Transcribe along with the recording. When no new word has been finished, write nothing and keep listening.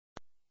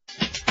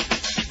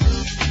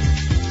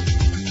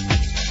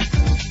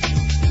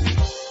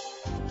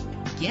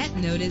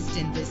noticed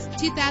in this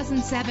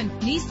 2007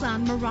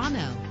 Nissan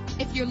Murano.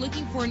 If you're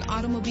looking for an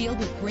automobile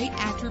with great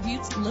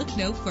attributes, look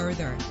no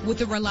further.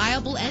 With a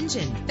reliable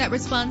engine that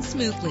responds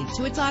smoothly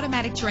to its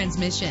automatic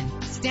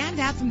transmission, stand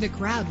out from the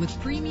crowd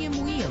with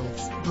premium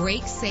wheels.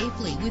 Brake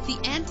safely with the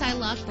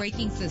anti-lock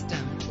braking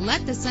system.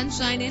 Let the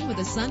sunshine in with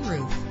a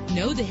sunroof.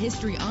 Know the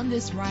history on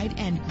this ride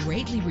and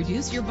greatly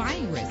reduce your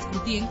buying risk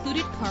with the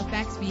included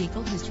Carfax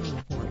Vehicle History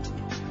Report.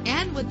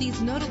 And with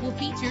these notable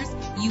features,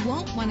 you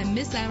won't want to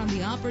miss out on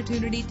the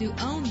opportunity to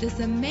own this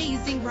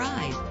amazing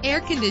ride.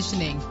 Air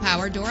conditioning,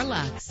 power door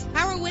locks,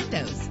 power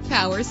windows,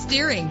 power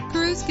steering,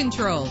 cruise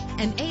control,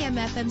 an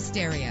AM/FM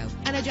stereo,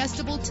 an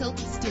adjustable tilt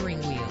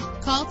steering wheel.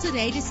 Call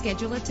today to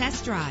schedule a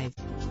test drive.